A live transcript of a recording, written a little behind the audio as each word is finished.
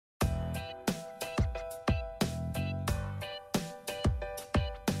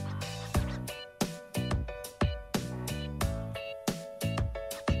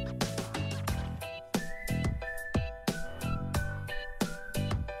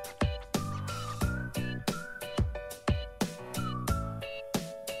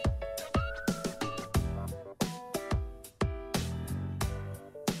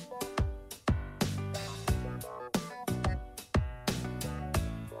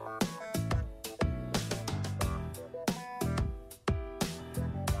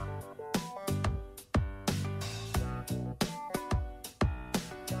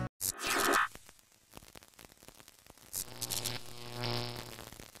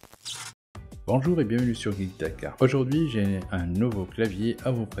Bonjour et bienvenue sur Geek. Aujourd'hui j'ai un nouveau clavier à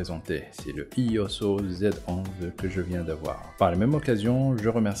vous présenter, c'est le E-Yooso Z11 que je viens d'avoir. Par la même occasion, je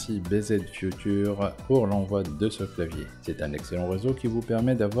remercie BZFUTURE pour l'envoi de ce clavier. C'est un excellent réseau qui vous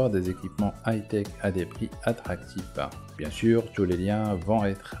permet d'avoir des équipements high-tech à des prix attractifs. Bien sûr, tous les liens vont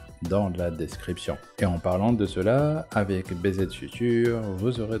être dans la description. Et en parlant de cela, avec BZFUTURE,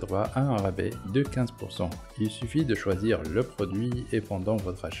 vous aurez droit à un rabais de 15%. Il suffit de choisir le produit et pendant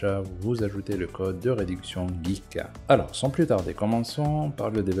votre achat, vous ajoutez le code de réduction Geek. Alors, sans plus tarder, commençons par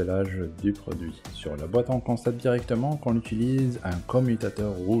le déballage du produit. Sur la boîte, on constate directement qu'on utilise un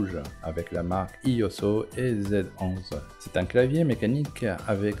commutateur rouge avec la marque E-Yooso et Z11. C'est un clavier mécanique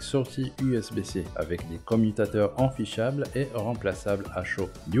avec sortie USB-C, avec des commutateurs enfichables et remplaçables à chaud.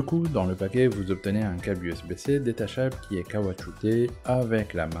 Du coup, dans le paquet, vous obtenez un câble USB-C détachable qui est caoutchouté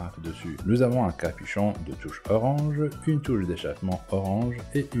avec la marque dessus. Nous avons un capuchon de touche orange, une touche d'échappement orange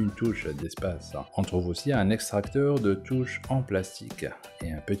et une touche d'espace. On trouve aussi un extracteur de touches en plastique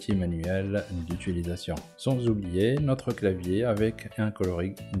et un petit manuel d'utilisation. Sans oublier notre clavier avec un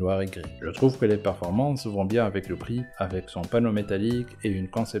coloris noir et gris. Je trouve que les performances vont bien avec le prix, avec son panneau métallique et une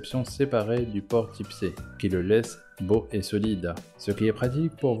conception séparée du port type C qui le laisse beau et solide, ce qui est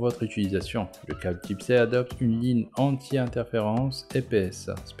pratique pour votre utilisation. Le câble type C adopte une ligne anti-interférence EPS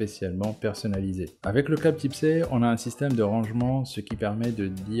spécialement personnalisée. Avec le câble type C, on a un système de rangement, ce qui permet de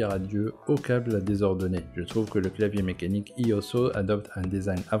dire adieu aux câbles désordonnés. Je trouve que le clavier mécanique E-Yooso adopte un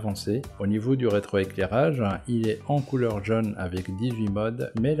design avancé. Au niveau du rétroéclairage, il est en couleur jaune avec 18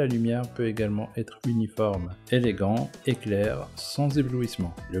 modes, mais la lumière peut également être uniforme, élégant et clair, sans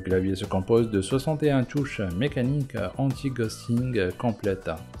éblouissement. Le clavier se compose de 61 touches mécaniques anti-ghosting complète,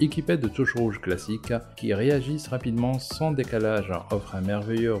 équipée de touches rouges classiques qui réagissent rapidement sans décalage, offre un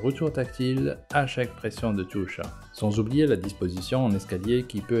merveilleux retour tactile à chaque pression de touche. Sans oublier la disposition en escalier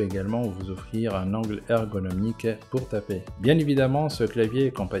qui peut également vous offrir un angle ergonomique pour taper. Bien évidemment, ce clavier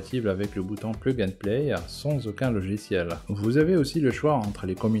est compatible avec le bouton Plug and Play sans aucun logiciel. Vous avez aussi le choix entre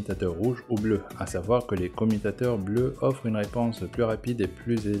les commutateurs rouges ou bleus, à savoir que les commutateurs bleus offrent une réponse plus rapide et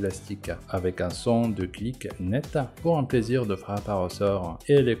plus élastique, avec un son de clic net pour un plaisir de frappe à ressort,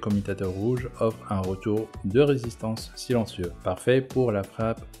 et les commutateurs rouges offrent un retour de résistance silencieux, parfait pour la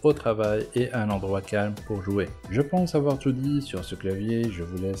frappe au travail et un endroit calme pour jouer. Je pense avoir tout dit sur ce clavier, je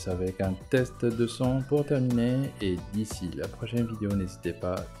vous laisse avec un test de son pour terminer, et d'ici la prochaine vidéo, n'hésitez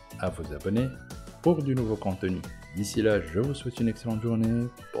pas à vous abonner pour du nouveau contenu. D'ici là, je vous souhaite une excellente journée,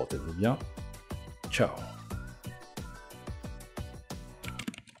 portez-vous bien, ciao.